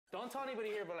don't tell anybody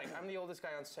here, but like I'm the oldest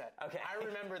guy on set. Okay. I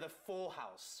remember the Full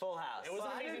House. Full House. It was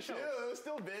an amazing show. It was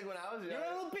still big when I was young. You're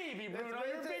a little baby, Bruno.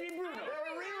 You're a baby Bruno. There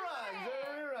were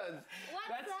reruns.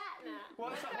 What's that now?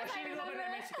 What's she living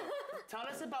in Mexico? Tell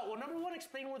us about, well, number one,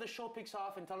 explain where the show picks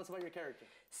off and tell us about your character.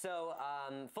 So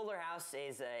Fuller House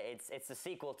is it's the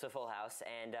sequel to Full House,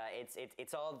 and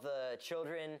it's all the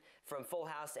children from Full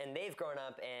House, and they've grown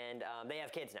up and they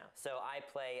have kids now. So I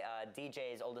play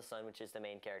DJ's oldest son, which is the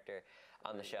main character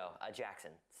on the show,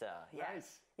 Jackson. So yeah,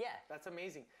 nice. Yeah, that's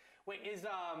amazing. Wait, is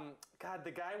God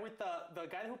the guy with the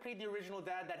guy who played the original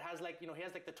dad that has like he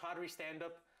has like the tawdry stand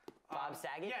up? Bob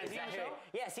Saget? Yeah, is he on the show?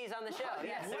 Yes, he's on the show.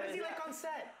 Yes. What is he like on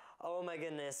set? Oh my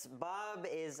goodness, Bob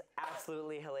is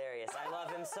absolutely hilarious. I love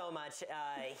him so much.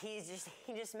 He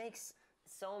just makes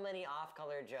so many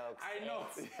off-color jokes. I know.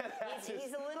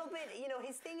 He's a little bit,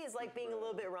 his thing is like being a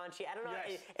little bit raunchy. I don't know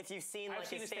if you've seen like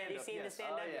his stand-up. You've seen the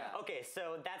stand-up? Oh, yeah. Okay,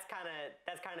 so that's kind of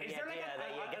the idea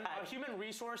that you got. A human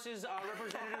resources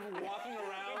representative walking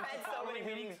around? We've had so many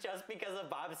meetings just because of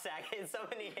Bob Saget. So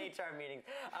many HR meetings.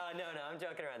 No, I'm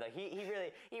joking around though.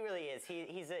 He really is.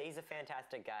 He's a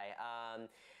fantastic guy.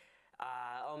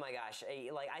 Oh my gosh!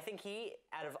 I think he,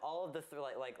 out of all of the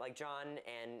like John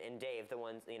and Dave, the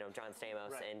ones John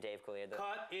Stamos and Dave Coulier.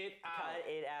 Cut it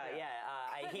out. Yeah.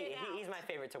 He's my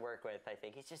favorite to work with. I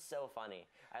think he's just so funny.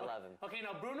 I love him. Okay,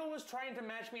 now Bruno was trying to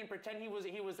match me and pretend he was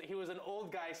an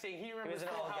old guy, saying he remembers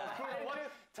Full House. Bruno,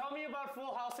 tell me about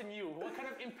Full House and you. What kind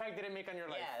of impact did it make on your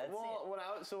life? Yeah, well, when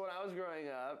I was growing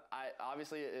up,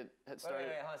 it had started.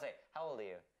 Wait, hold on a second. How old are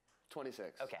you?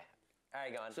 26. Okay. All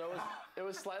right, go on. So it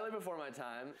was slightly before my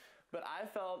time, but I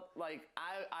felt like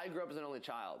I grew up as an only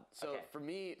child. So for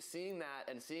me, seeing that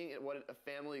and seeing what a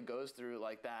family goes through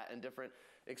like that and different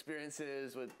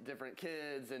experiences with different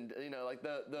kids and like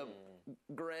the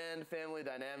grand family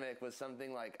dynamic was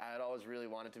something like I had always really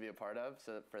wanted to be a part of.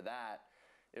 So for that,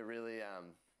 it really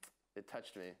it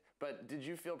touched me. But did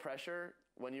you feel pressure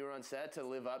when you were on set to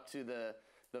live up to the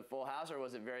Full House, or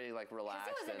was it very like relaxed?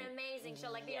 It was an amazing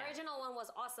show. Like the original one was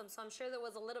awesome, so I'm sure there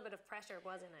was a little bit of pressure,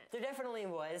 wasn't it? There definitely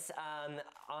was.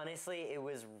 Honestly, it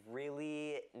was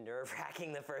really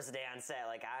nerve-wracking the first day on set.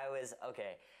 Like I was I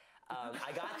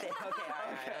got there. Okay,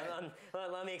 all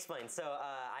right. Let me explain. So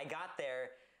I got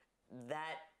there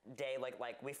that day.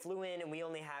 Like we flew in and we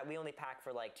only packed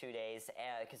for like 2 days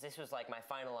because this was like my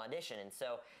final audition, and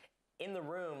so. In the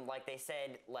room, like they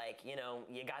said, like you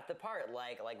got the part,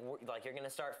 like you're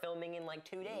gonna start filming in like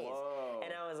 2 days, Whoa.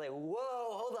 and I was like, whoa,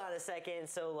 hold on a second.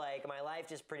 So like my life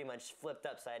just pretty much flipped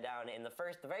upside down. And the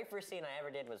very first scene I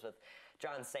ever did was with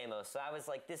John Stamos, so I was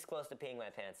like this close to peeing my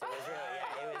pants. So it was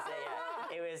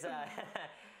really,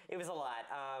 it was a lot.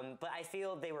 But I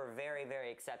feel they were very, very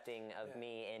accepting of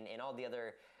me and all the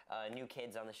other new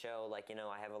kids on the show. Like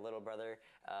I have a little brother,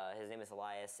 his name is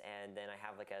Elias, and then I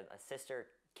have like a sister.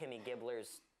 Kimmy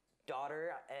Gibbler's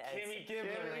daughter. Kimmy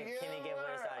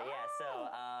Gibbler's daughter. Yeah. So,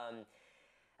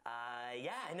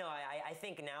 I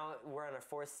think now we're on our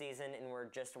 4th season and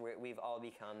we've all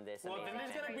become this. Well, then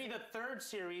there's gonna be the 3rd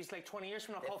series, like 20 years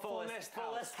from now, called Fullest House.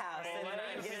 Fullest House.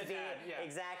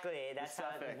 Exactly. That's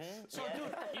how. So,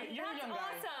 dude, you're a young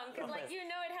guy. That's awesome, because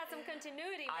it has some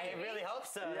continuity. I really hope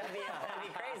so. That'd be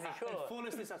crazy. Cool.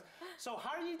 Fullest House. So,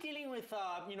 how are you dealing with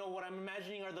what I'm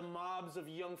imagining are the mobs of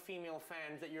young female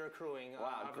fans that you're accruing?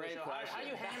 Wow, great question. How are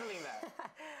you handling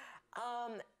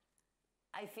that?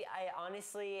 I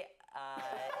honestly,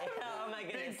 oh my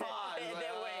goodness. Big pause. Wait,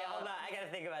 hold on. I gotta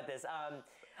think about this.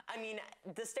 I mean,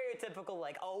 the stereotypical,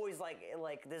 like, always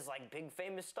like this, like, big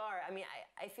famous star. I mean,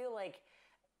 I feel like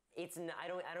I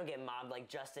don't get mobbed like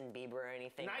Justin Bieber or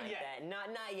anything not like yet. that. Not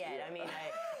yet. Yeah. I mean,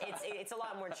 it's a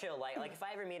lot more chill. Like if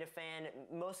I ever meet a fan,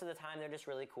 most of the time they're just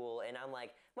really cool, and I'm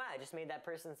like, wow, I just made that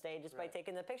person stay just by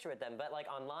taking the picture with them. But like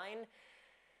online.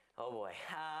 Oh boy,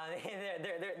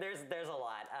 there's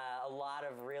a lot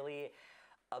of really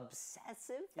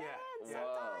obsessive fans.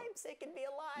 Sometimes it can be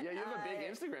a lot. Yeah, you have a big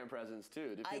Instagram presence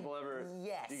too. Do people ever?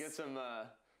 Yes. Do you get some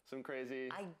crazy?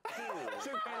 I do.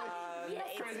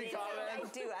 Crazy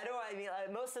comments. I do. I mean,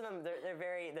 most of them they're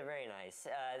very nice.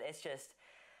 It's just.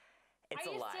 It's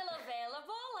are you a lot. still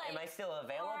available? Like, am I still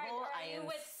available? Or I am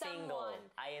with single. Someone?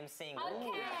 I am single.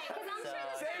 Okay, because I'm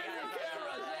sure the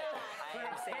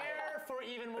Prepare for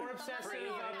even more obsessive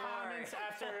comments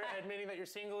after admitting that you're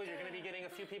single. You're going to be getting a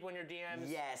few people in your DMs.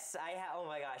 Yes, I have. Oh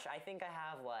my gosh, I think I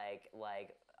have like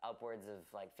upwards of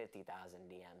like 50,000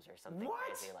 DMs or something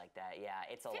crazy like that. Yeah,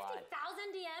 it's a lot.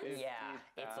 50,000 DMs? Yeah,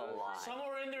 it's a lot.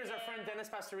 Somewhere in there is our friend Dennis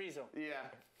Pastorizo.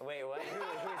 Yeah. Wait, what?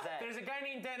 Who's that? There's a guy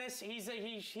named Dennis. He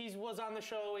was on the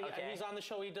show. He's on the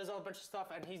show. He does a bunch of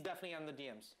stuff, and he's definitely on the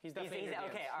DMs. He's definitely in your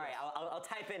DMs. Okay, all right. I'll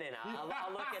type it in.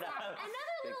 I'll look it up.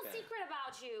 Another little fan. secret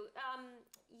about you.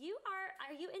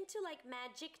 Are you into like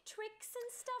magic tricks and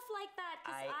stuff like that?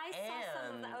 Because I saw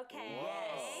some of that. Okay.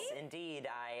 Yes, indeed.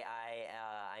 I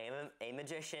am a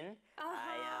magician. Do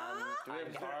we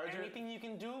have cards? Anything you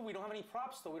can do? We don't have any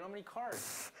props though. We don't have any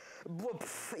cards.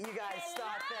 You guys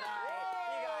thought that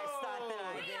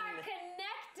I We are didn't.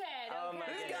 connected. Oh okay? my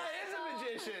This guy is a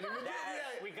magician.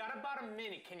 We got about a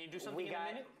minute. Can you do something in a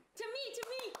minute? To me.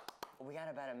 We got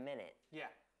about a minute. Yeah.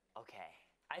 Okay.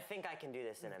 I think I can do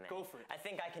this in a minute. Go for it. I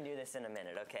think I can do this in a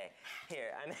minute. Okay.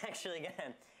 Here, I'm actually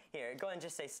gonna. Here, go ahead and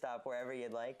just say stop wherever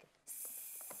you'd like.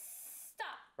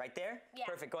 Stop. Right there? Yeah.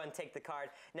 Perfect. Go ahead and take the card.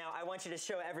 Now, I want you to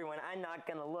show everyone. I'm not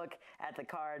gonna look at the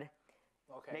card.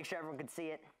 Okay. Make sure everyone can see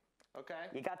it. Okay.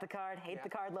 You got the card? Hate the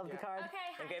card? Love the card?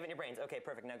 Okay, And give it in your brains. Okay,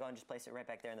 perfect. Now go and just place it right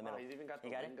back there in the middle. He's even got the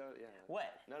You got it? lingo. Yeah.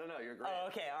 What? No, you're great. Oh,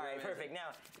 okay, all right, You're perfect. amazing.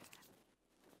 Now,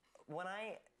 when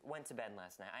I went to bed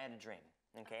last night, I had a dream,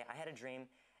 okay? I had a dream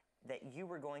that you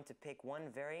were going to pick one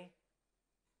very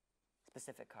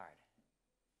specific card,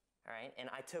 all right? And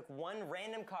I took one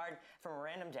random card from a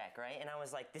random deck, right? And I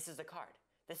was like, this is the card.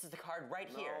 This is the card right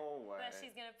here No way. That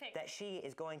she's gonna pick. that she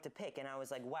is going to pick. And I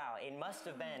was like, wow, it must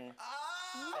have been a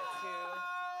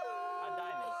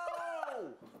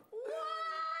diamond.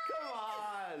 Come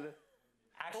on.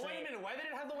 Actually, Wait a minute. Why did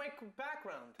it have the white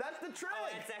background? That's the trick. oh,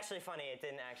 it's actually funny. It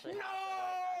didn't actually No!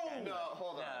 happen. No,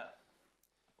 hold on.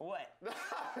 What?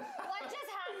 What just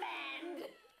happened?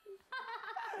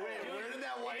 Wait, where did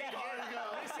that white card go?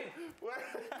 Listen.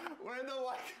 Where did the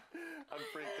white? I'm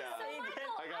freaked out. So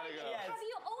Michael, I gotta go. Yes. have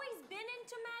you always been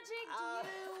into magic? Do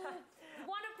you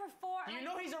want to perform? You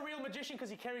know he's a real magician because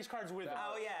he carries cards with him.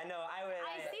 Oh yeah, no, I would.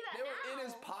 I see that They were now. in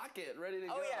his pocket, ready to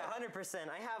go. Oh yeah, 100%.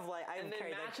 I have like I And they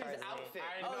carry match that his cards with me. outfit.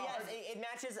 I Oh know. yes, it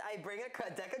matches. I bring a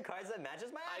deck of cards that matches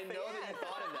my I outfit. know that you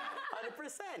thought of that.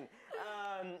 100%.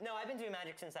 No, I've been doing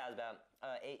magic since I was about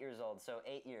 8 years old, so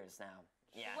 8 years now.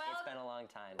 Yeah, Well- it's been a long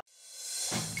time.